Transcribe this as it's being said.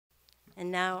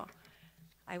And now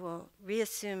I will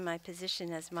reassume my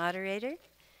position as moderator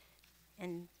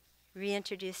and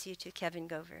reintroduce you to Kevin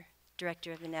Gover,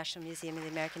 Director of the National Museum of the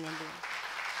American Indian.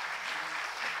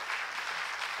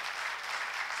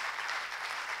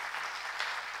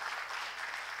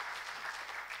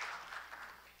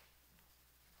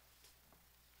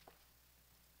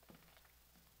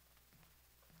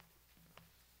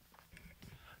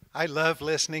 I love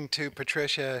listening to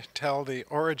Patricia tell the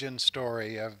origin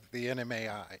story of the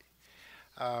Inouye.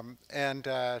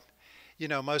 You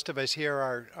know, most of us here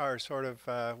are sort of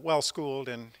well-schooled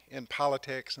in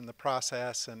politics and the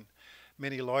process, and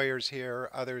many lawyers here,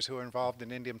 others who are involved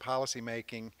in Indian policy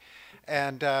making.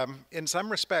 And in some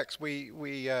respects,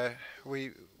 we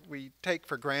take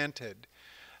for granted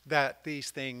that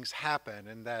these things happen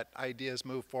and that ideas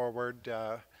move forward.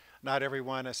 Not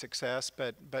everyone a success,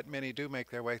 but many do make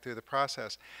their way through the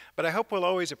process. But I hope we'll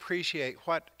always appreciate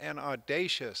what an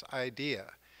audacious idea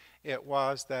it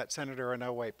was that Senator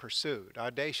Inouye pursued.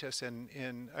 Audacious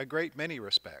in a great many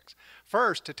respects.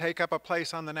 First, to take up a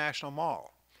place on the National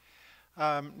Mall.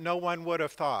 No one would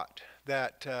have thought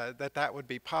that that would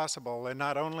be possible. And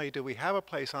not only do we have a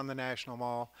place on the National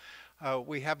Mall,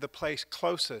 we have the place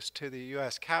closest to the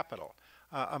U.S. Capitol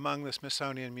among the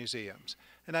Smithsonian museums.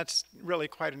 And that's really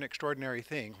quite an extraordinary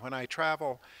thing. When I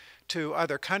travel to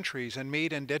other countries and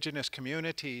meet indigenous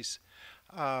communities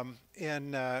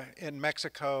in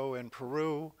Mexico and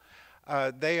Peru,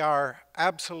 they are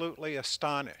absolutely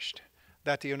astonished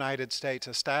that the United States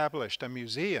established a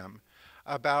museum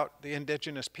about the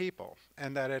indigenous people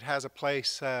and that it has a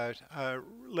place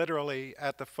literally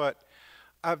at the foot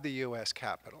of the U.S.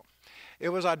 Capitol. It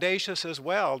was audacious as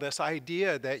well, this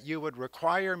idea that you would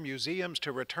require museums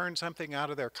to return something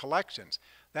out of their collections.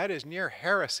 That is near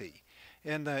heresy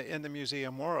in the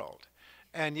museum world.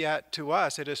 And yet, to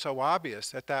us, it is so obvious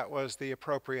that that was the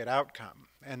appropriate outcome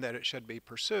and that it should be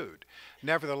pursued.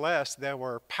 Nevertheless, there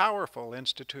were powerful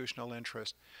institutional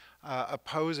interests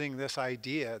opposing this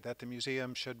idea that the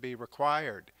museum should be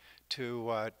required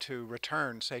to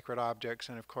return sacred objects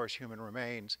and, of course, human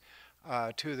remains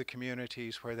to the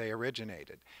communities where they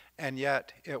originated. And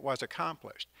yet it was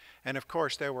accomplished. And of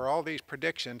course there were all these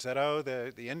predictions that, oh,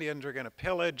 the Indians are going to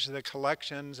pillage the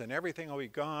collections and everything will be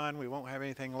gone, we won't have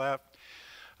anything left.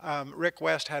 Rick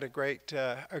West had a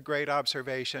great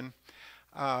observation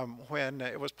when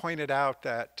it was pointed out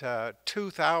that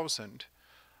 2,000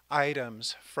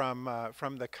 items from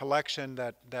the collection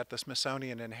that the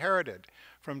Smithsonian inherited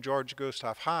from George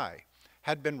Gustav High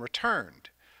had been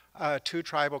returned to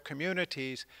tribal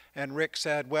communities, and Rick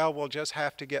said, well, we'll just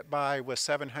have to get by with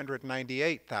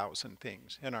 798,000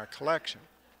 things in our collection.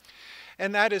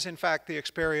 And that is, in fact, the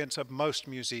experience of most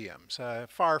museums.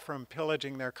 Far from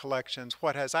pillaging their collections,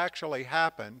 what has actually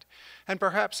happened, and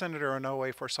perhaps Senator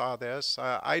Inouye foresaw this,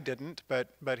 I didn't,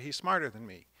 but he's smarter than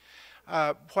me.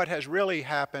 What has really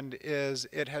happened is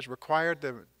it has required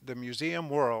the museum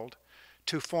world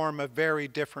to form a very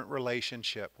different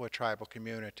relationship with tribal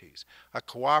communities, a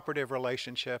cooperative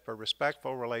relationship, a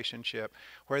respectful relationship,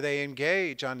 where they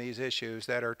engage on these issues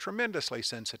that are tremendously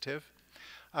sensitive.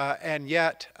 And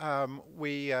yet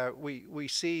we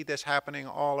see this happening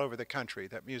all over the country,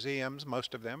 that museums,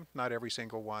 most of them, not every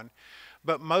single one,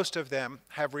 but most of them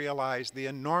have realized the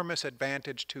enormous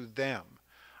advantage to them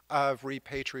of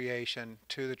repatriation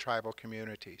to the tribal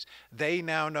communities. They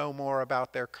now know more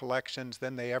about their collections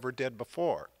than they ever did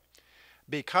before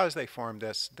because they formed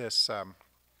this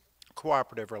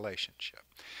cooperative relationship.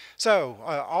 So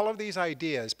all of these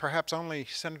ideas, perhaps only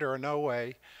Senator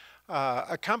Inouye,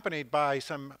 accompanied by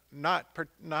some no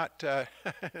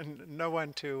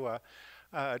one to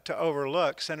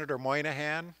overlook, Senator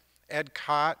Moynihan, Ed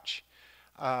Koch,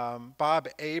 Bob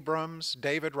Abrams,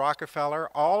 David Rockefeller,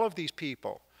 all of these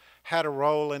people had a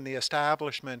role in the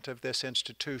establishment of this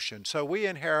institution. So we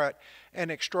inherit an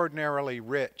extraordinarily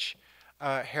rich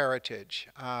heritage.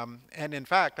 And in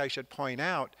fact, I should point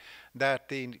out that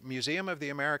the Museum of the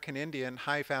American Indian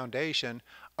High Foundation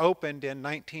opened in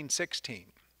 1916.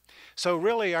 So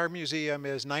really our museum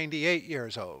is 98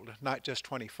 years old, not just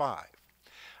 25.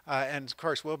 And of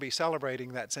course we'll be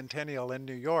celebrating that centennial in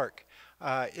New York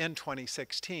in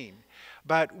 2016.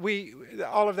 But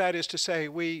all of that is to say,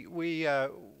 we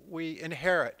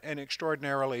inherit an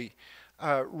extraordinarily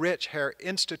rich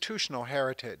institutional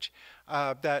heritage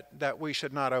that we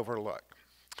should not overlook.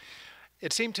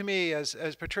 It seemed to me, as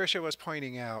Patricia was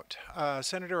pointing out,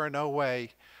 Senator Inouye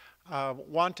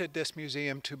wanted this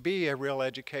museum to be a real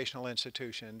educational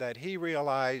institution, that he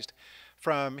realized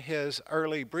from his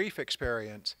early brief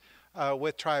experience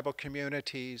with tribal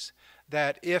communities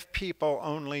that if people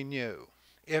only knew,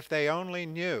 if they only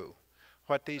knew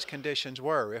what these conditions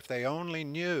were, if they only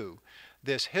knew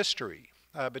this history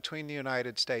between the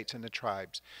United States and the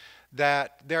tribes,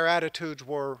 that their attitudes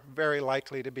were very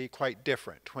likely to be quite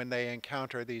different when they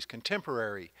encounter these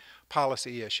contemporary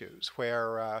policy issues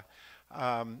where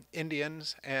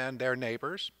Indians and their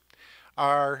neighbors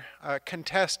are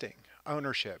contesting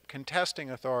ownership, contesting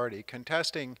authority,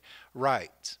 contesting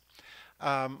rights.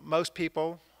 Most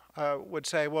people would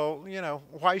say, well, you know,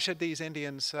 why should these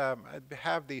Indians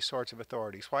have these sorts of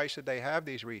authorities? Why should they have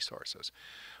these resources?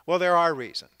 Well, there are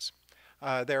reasons.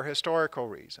 There are historical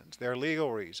reasons, there are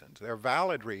legal reasons, there are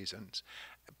valid reasons,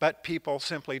 but people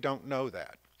simply don't know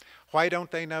that. Why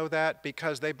don't they know that?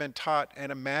 Because they've been taught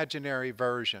an imaginary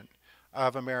version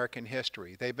of American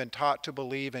history. They've been taught to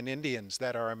believe in Indians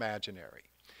that are imaginary.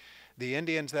 The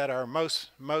Indians that are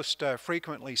most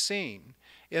frequently seen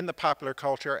in the popular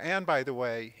culture and, by the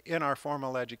way, in our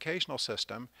formal educational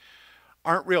system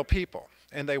aren't real people,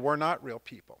 and they were not real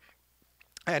people.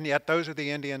 And yet those are the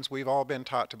Indians we've all been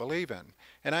taught to believe in.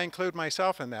 And I include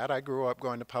myself in that. I grew up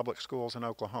going to public schools in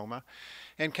Oklahoma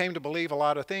and came to believe a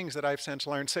lot of things that I've since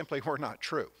learned simply were not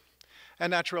true.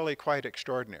 And that's really quite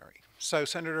extraordinary. So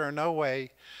Senator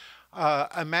Inouye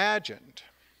imagined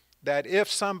that if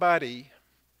somebody,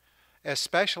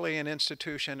 especially an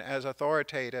institution as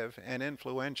authoritative and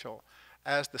influential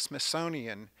as the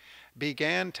Smithsonian,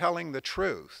 began telling the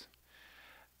truth,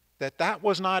 that that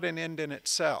was not an end in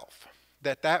itself,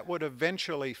 that that would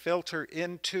eventually filter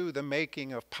into the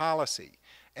making of policy,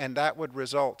 and that would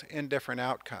result in different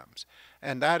outcomes.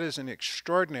 And that is an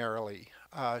extraordinarily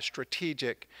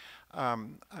strategic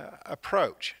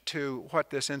approach to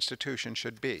what this institution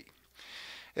should be.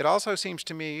 It also seems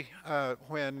to me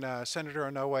when Senator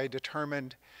Inouye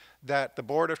determined that the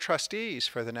Board of Trustees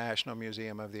for the National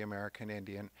Museum of the American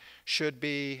Indian should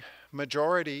be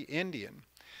majority Indian,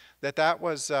 that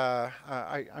was,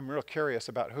 I'm real curious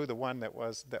about who the one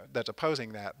that's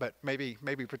opposing that, but maybe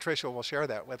Patricia will share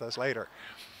that with us later.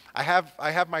 I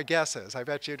have my guesses, I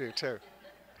bet you do too.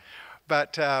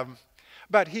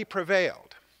 But he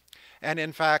prevailed. And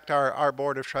in fact, our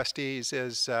Board of Trustees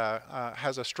has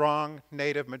a strong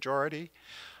Native majority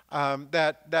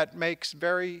that makes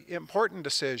very important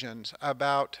decisions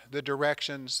about the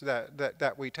directions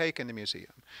that we take in the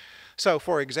museum. So,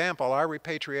 for example, our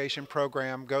repatriation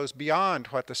program goes beyond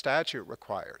what the statute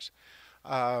requires.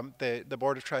 The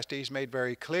Board of Trustees made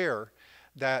very clear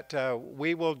that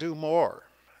we will do more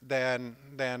than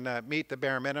meet the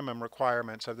bare minimum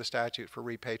requirements of the statute for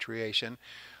repatriation.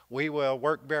 We will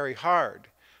work very hard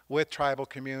with tribal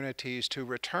communities to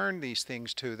return these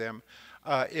things to them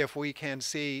if we can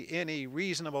see any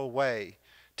reasonable way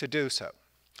to do so.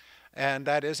 And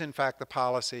that is, in fact, the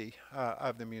policy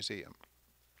of the museum.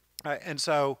 And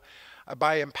so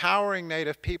by empowering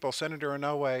Native people, Senator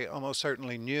Inouye almost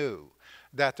certainly knew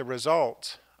that the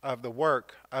results of the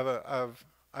work of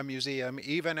a museum,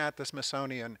 even at the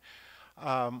Smithsonian,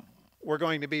 were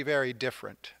going to be very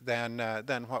different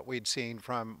than what we'd seen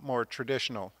from more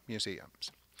traditional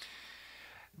museums.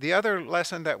 The other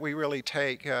lesson that we really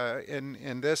take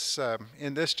in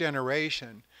this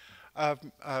generation of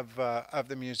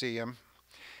the museum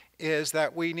is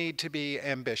that we need to be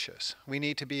ambitious. We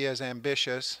need to be as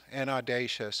ambitious and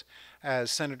audacious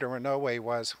as Senator Inouye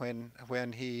was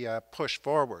when he pushed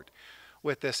forward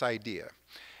with this idea.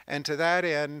 And to that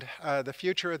end, the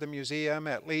future of the museum,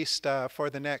 at least for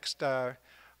the next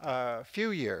few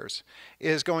years,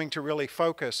 is going to really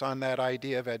focus on that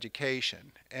idea of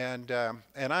education. And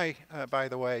I, by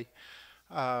the way,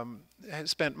 have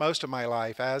spent most of my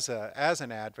life as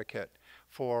an advocate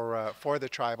for the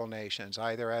tribal nations,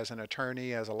 either as an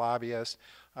attorney, as a lobbyist,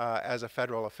 as a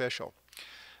federal official.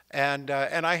 And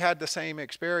I had the same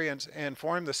experience and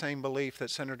formed the same belief that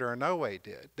Senator Inouye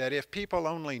did, that if people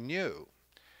only knew,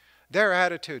 their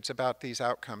attitudes about these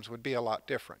outcomes would be a lot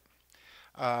different.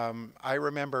 I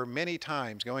remember many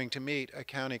times going to meet a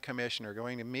county commissioner,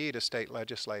 going to meet a state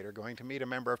legislator, going to meet a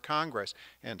member of Congress,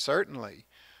 and certainly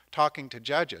talking to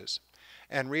judges,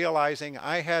 and realizing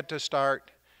I had to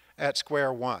start at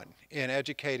square one in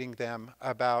educating them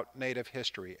about Native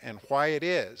history and why it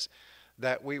is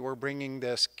that we were bringing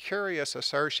this curious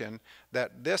assertion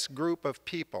that this group of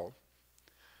people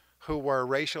who were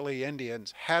racially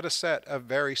Indians had a set of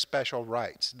very special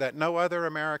rights that no other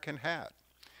American had.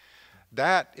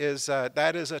 That is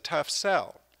a tough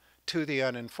sell to the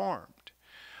uninformed.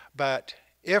 But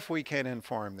if we can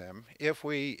inform them, if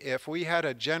we had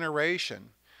a generation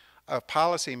of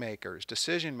policymakers,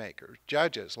 decision makers,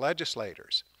 judges,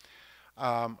 legislators,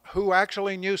 who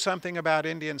actually knew something about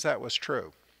Indians that was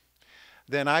true,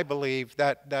 then I believe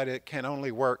that it can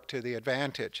only work to the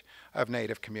advantage of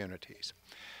Native communities.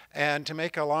 And to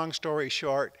make a long story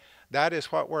short, that is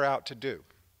what we're out to do.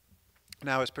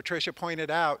 Now, as Patricia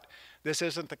pointed out, this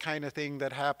isn't the kind of thing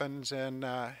that happens in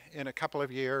a couple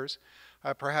of years,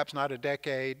 perhaps not a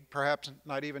decade, perhaps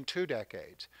not even 2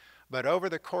 decades. But over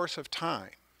the course of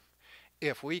time,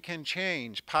 if we can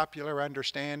change popular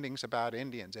understandings about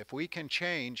Indians, if we can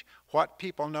change what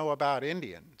people know about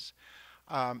Indians,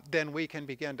 then we can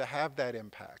begin to have that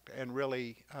impact and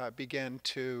really begin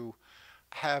to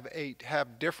have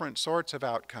different sorts of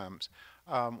outcomes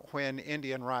when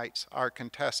Indian rights are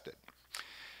contested.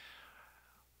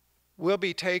 We'll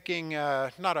be taking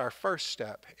not our first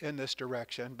step in this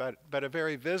direction, but a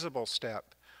very visible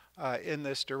step in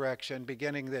this direction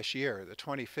beginning this year, the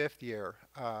 25th year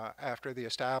after the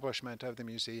establishment of the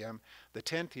museum, the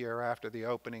 10th year after the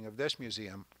opening of this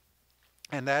museum,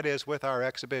 and that is with our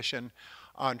exhibition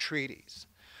on treaties.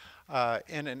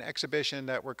 In an exhibition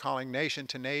that we're calling Nation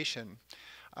to Nation,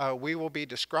 we will be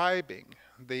describing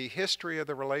the history of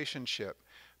the relationship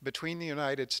between the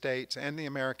United States and the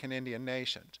American Indian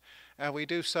nations. And we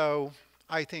do so,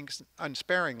 I think,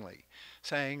 unsparingly,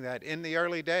 saying that in the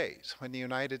early days, when the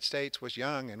United States was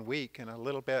young and weak and a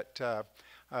little bit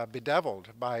bedeviled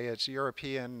by its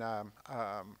European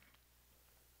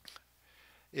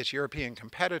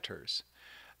competitors,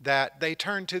 that they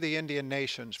turned to the Indian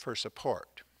nations for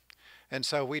support. And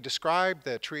so we describe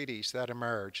the treaties that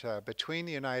emerged between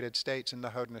the United States and the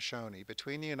Haudenosaunee,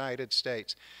 between the United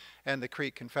States and the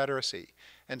Creek Confederacy,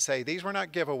 and say these were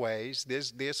not giveaways.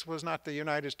 This was not the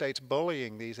United States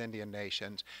bullying these Indian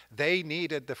nations. They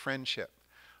needed the friendship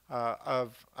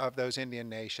of those Indian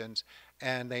nations,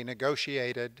 and they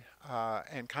negotiated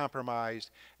and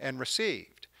compromised and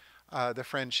received the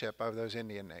friendship of those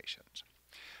Indian nations.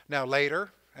 Now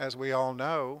later, as we all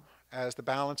know, as the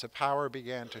balance of power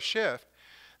began to shift,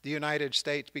 the United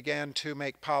States began to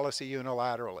make policy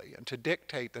unilaterally and to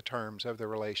dictate the terms of the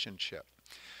relationship.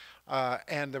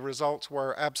 And the results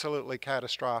were absolutely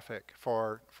catastrophic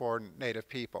for Native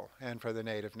people and for the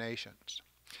Native nations.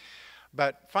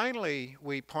 But finally,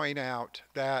 we point out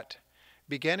that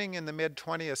beginning in the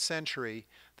mid-20th century,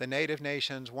 the Native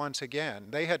nations, once again,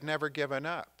 they had never given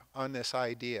up on this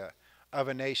idea of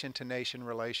a nation-to-nation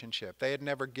relationship. They had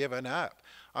never given up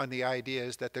on the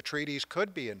ideas that the treaties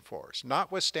could be enforced,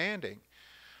 notwithstanding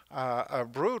a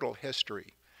brutal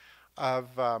history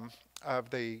of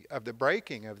the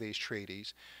breaking of these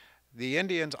treaties. The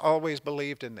Indians always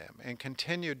believed in them and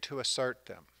continued to assert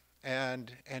them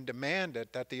and demanded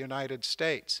that the United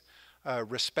States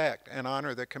respect and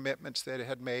honor the commitments that it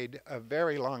had made a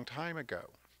very long time ago.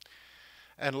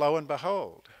 And lo and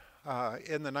behold,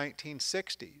 in the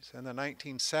 1960s and the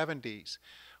 1970s,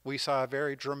 we saw a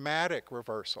very dramatic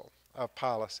reversal of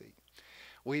policy.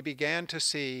 We began to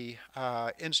see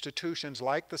institutions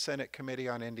like the Senate Committee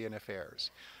on Indian Affairs,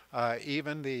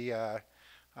 even the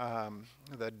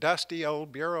dusty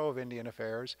old Bureau of Indian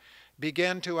Affairs,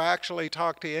 begin to actually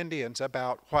talk to Indians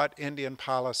about what Indian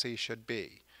policy should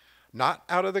be, not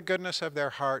out of the goodness of their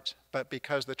hearts, but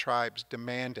because the tribes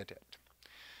demanded it.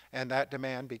 And that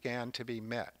demand began to be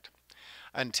met.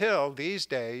 Until these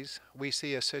days, we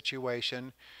see a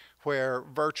situation where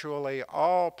virtually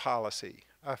all policy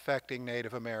affecting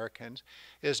Native Americans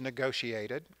is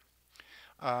negotiated.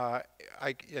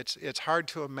 It's hard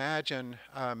to imagine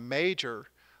major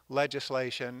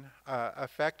legislation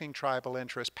affecting tribal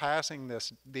interests passing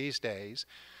these days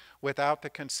without the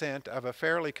consent of a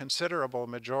fairly considerable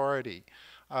majority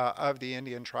of the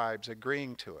Indian tribes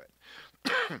agreeing to it.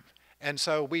 And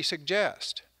so we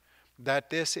suggest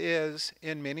that this is,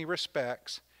 in many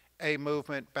respects, a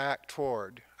movement back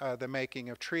toward the making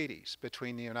of treaties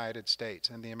between the United States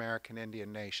and the American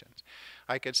Indian nations.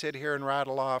 I could sit here and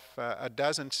rattle off a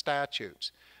dozen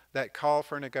statutes that call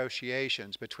for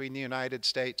negotiations between the United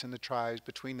States and the tribes,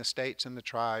 between the states and the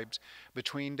tribes,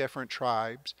 between different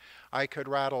tribes. I could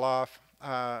rattle off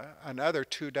another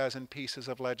 24 pieces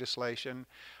of legislation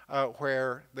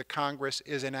where the Congress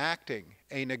is enacting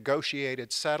a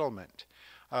negotiated settlement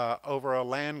over a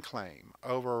land claim,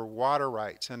 over water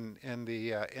rights in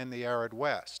the arid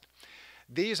West.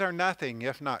 These are nothing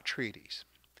if not treaties.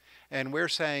 And we're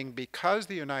saying because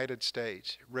the United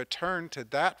States returned to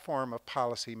that form of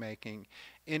policy making,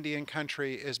 Indian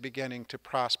country is beginning to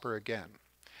prosper again.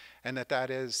 And that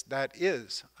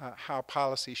is how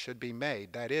policy should be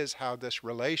made. That is how this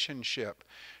relationship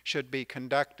should be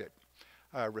conducted,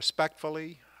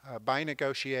 respectfully, by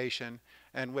negotiation,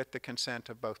 and with the consent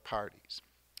of both parties.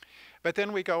 But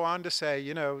then we go on to say,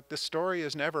 you know, the story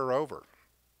is never over.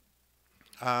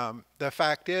 The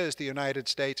fact is the United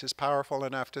States is powerful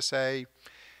enough to say,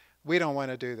 we don't want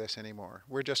to do this anymore.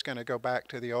 We're just going to go back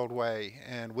to the old way,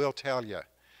 and we'll tell you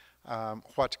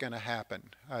what's going to happen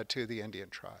to the Indian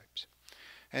tribes.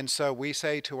 And so we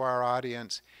say to our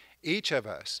audience, each of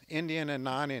us, Indian and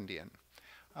non-Indian,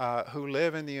 who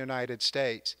live in the United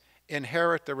States,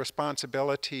 inherit the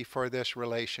responsibility for this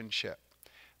relationship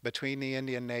between the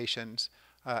Indian nations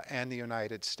and the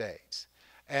United States.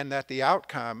 And that the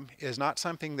outcome is not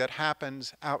something that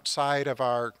happens outside of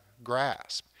our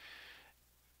grasp.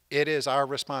 It is our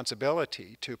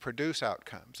responsibility to produce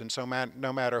outcomes. And so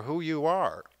no matter who you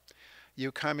are,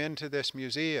 you come into this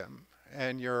museum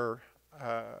and you're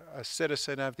a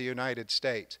citizen of the United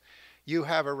States, you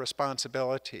have a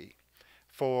responsibility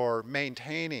for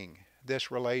maintaining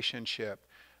this relationship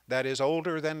that is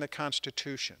older than the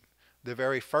Constitution. The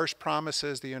very first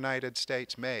promises the United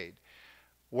States made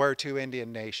were to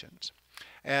Indian nations.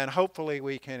 And hopefully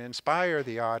we can inspire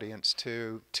the audience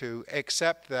to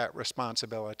accept that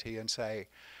responsibility and say,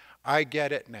 I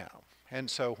get it now. And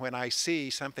so when I see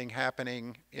something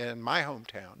happening in my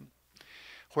hometown,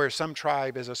 where some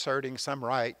tribe is asserting some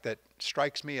right that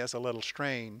strikes me as a little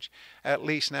strange, at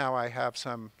least now I have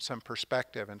some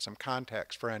perspective and some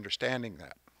context for understanding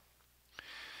that.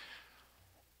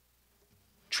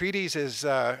 Treaties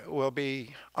will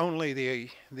be only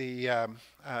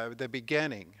the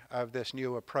beginning of this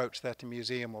new approach that the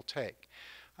museum will take.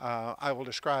 I will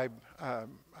describe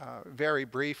very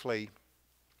briefly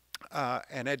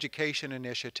an education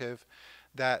initiative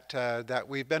that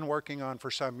we've been working on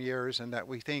for some years and that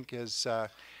we think is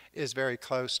very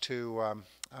close to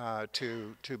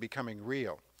becoming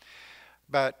real.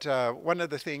 But one of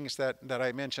the things that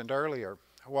I mentioned earlier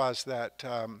was that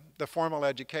the formal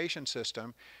education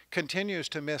system continues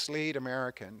to mislead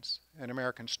Americans and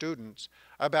American students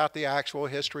about the actual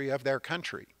history of their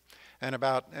country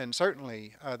and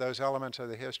certainly those elements of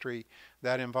the history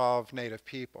that involve Native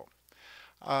people.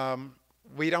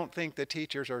 We don't think the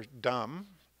teachers are dumb.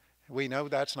 We know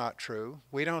that's not true.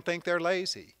 We don't think they're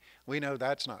lazy. We know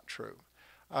that's not true.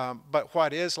 But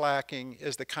what is lacking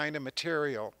is the kind of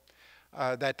material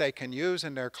that they can use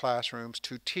in their classrooms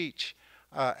to teach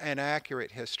an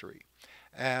accurate history.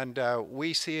 And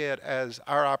we see it as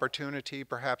our opportunity,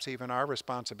 perhaps even our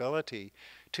responsibility,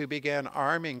 to begin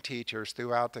arming teachers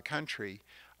throughout the country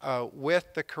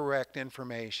with the correct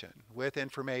information, with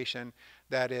information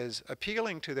that is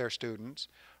appealing to their students,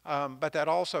 but that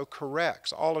also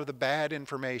corrects all of the bad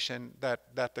information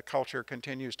that the culture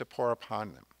continues to pour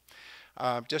upon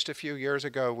them. Just a few years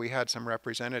ago, we had some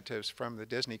representatives from the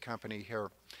Disney company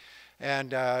here,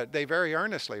 and they very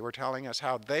earnestly were telling us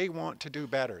how they want to do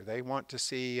better. They want to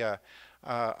see a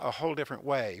whole different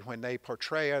way. When they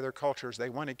portray other cultures, they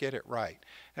want to get it right.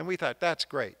 And we thought, that's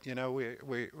great. You know,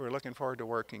 we're looking forward to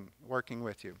working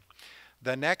with you.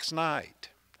 The next night,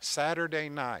 Saturday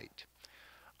night,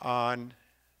 on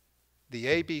the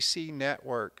ABC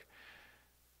network,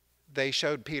 they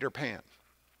showed Peter Pan,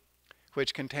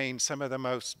 which contains some of the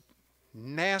most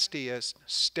nastiest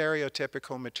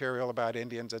stereotypical material about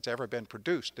Indians that's ever been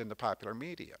produced in the popular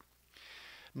media.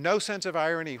 No sense of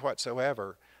irony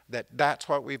whatsoever that that's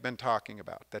what we've been talking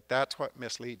about, that that's what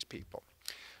misleads people.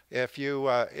 If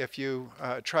you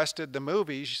trusted the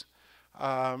movies,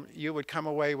 you would come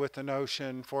away with the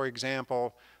notion, for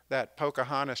example, that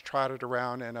Pocahontas trotted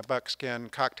around in a buckskin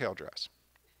cocktail dress.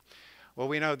 Well,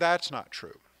 we know that's not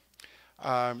true.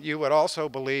 You would also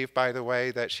believe, by the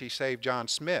way, that she saved John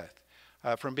Smith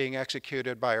from being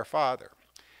executed by her father.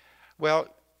 Well,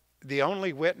 the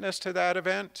only witness to that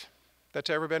event that's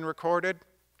ever been recorded,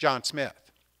 John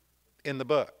Smith, in the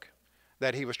book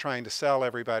that he was trying to sell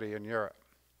everybody in Europe.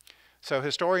 So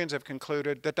historians have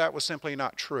concluded that that was simply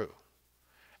not true,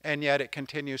 and yet it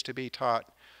continues to be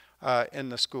taught in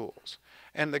the schools.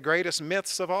 And the greatest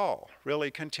myths of all really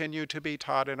continue to be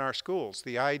taught in our schools.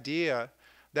 The idea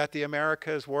that the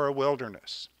Americas were a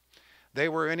wilderness. They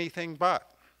were anything but.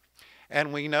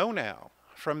 And we know now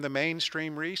from the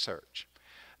mainstream research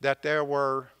that there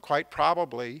were quite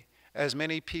probably as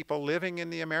many people living in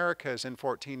the Americas in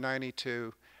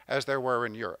 1492 as there were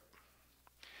in Europe.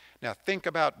 Now think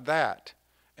about that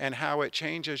and how it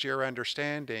changes your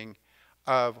understanding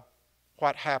of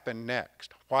what happened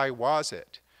next. Why was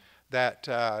it that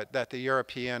the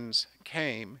Europeans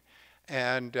came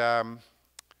and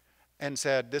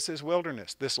said, this is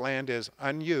wilderness, this land is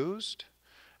unused,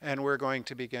 and we're going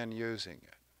to begin using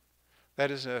it?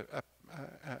 That is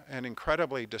an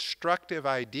incredibly destructive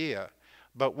idea,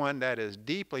 but one that is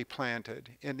deeply planted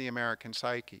in the American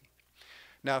psyche.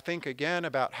 Now think again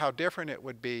about how different it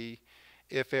would be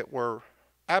if it were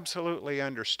absolutely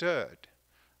understood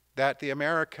that the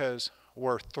Americas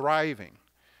were thriving,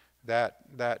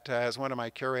 that as one of my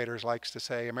curators likes to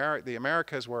say, the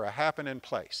Americas were a happening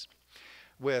place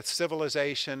with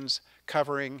civilizations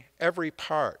covering every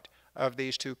part of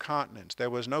these two continents. There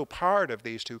was no part of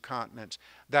these two continents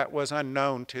that was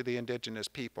unknown to the indigenous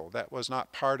people, that was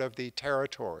not part of the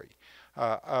territory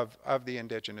of the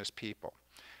indigenous people.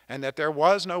 And that there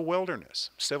was no wilderness.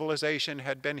 Civilization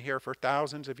had been here for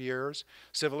thousands of years.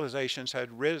 Civilizations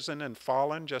had risen and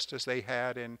fallen just as they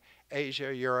had in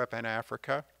Asia, Europe, and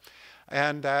Africa.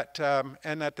 And that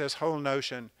this whole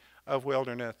notion of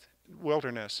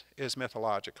wilderness is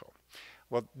mythological.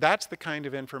 Well, that's the kind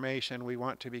of information we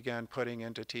want to begin putting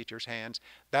into teachers' hands.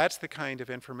 That's the kind of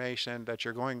information that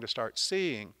you're going to start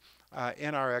seeing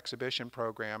in our exhibition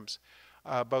programs,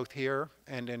 both here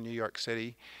and in New York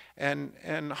City.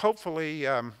 And hopefully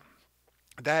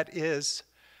that is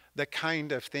the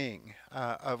kind of thing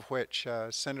of which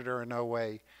Senator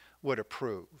Inouye would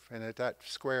approve, and that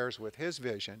squares with his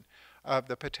vision of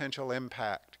the potential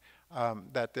impact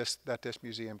that this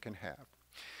museum can have.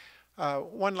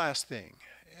 One last thing,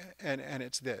 and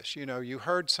it's this. You know, you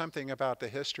heard something about the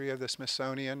history of the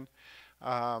Smithsonian.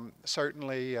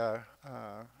 Certainly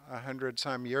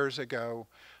 100-some years ago,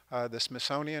 the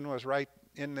Smithsonian was right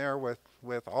in there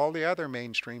with all the other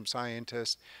mainstream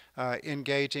scientists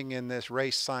engaging in this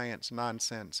race science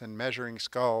nonsense and measuring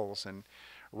skulls and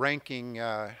ranking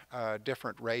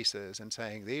different races and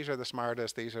saying these are the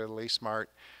smartest, these are the least smart.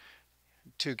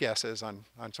 Two guesses on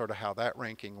sort of how that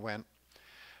ranking went.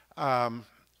 And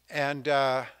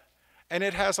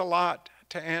it has a lot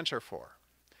to answer for.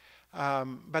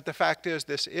 But the fact is,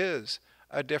 this is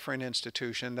a different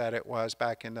institution than it was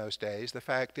back in those days. The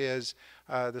fact is,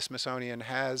 the Smithsonian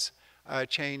has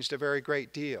changed a very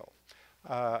great deal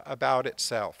about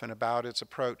itself and about its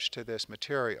approach to this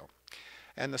material.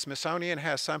 And the Smithsonian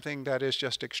has something that is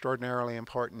just extraordinarily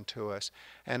important to us,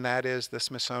 and that is the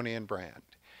Smithsonian brand.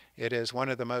 It is one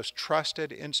of the most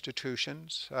trusted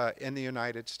institutions in the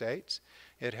United States.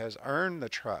 It has earned the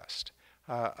trust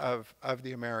of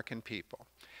the American people.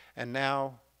 And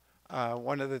now,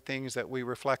 one of the things that we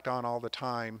reflect on all the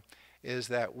time is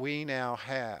that we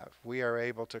are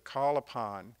able to call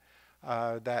upon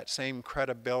that same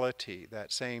credibility,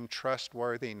 that same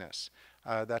trustworthiness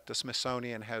that the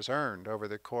Smithsonian has earned over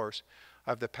the course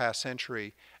of the past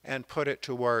century and put it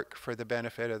to work for the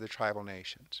benefit of the tribal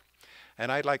nations.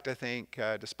 And I'd like to think,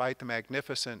 despite the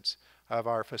magnificence of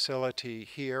our facility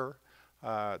here,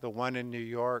 the one in New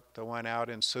York, the one out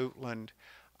in Suitland,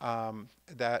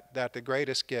 that the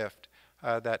greatest gift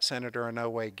that Senator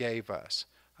Inouye gave us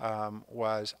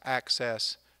was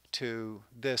access to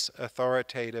this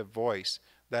authoritative voice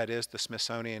that is the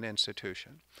Smithsonian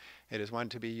Institution. It is one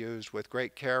to be used with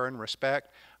great care and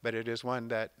respect, but it is one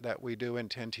that we do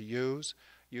intend to use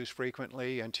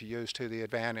frequently and to use to the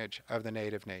advantage of the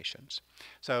Native nations.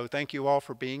 So thank you all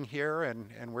for being here,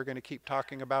 and we're going to keep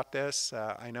talking about this.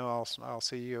 I know I'll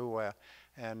see you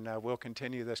and we'll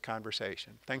continue this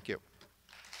conversation. Thank you.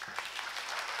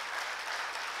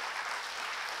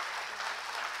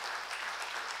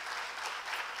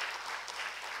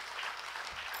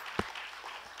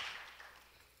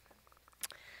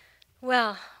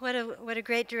 Well, what a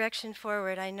great direction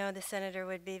forward. I know the senator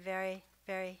would be very,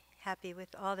 very happy with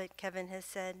all that Kevin has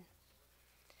said.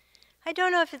 I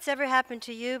don't know if it's ever happened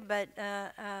to you, but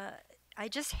I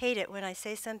just hate it when I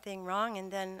say something wrong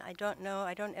and then I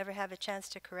don't ever have a chance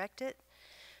to correct it.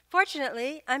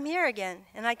 Fortunately, I'm here again,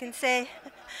 and I can say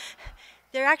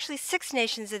there are actually 6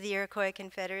 nations of the Iroquois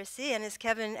Confederacy, and as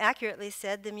Kevin accurately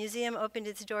said, the museum opened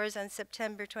its doors on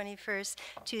September 21st,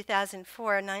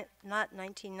 2004, not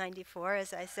 1994,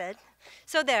 as I said.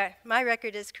 So there, my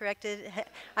record is corrected.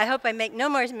 I hope I make no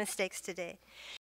more mistakes today.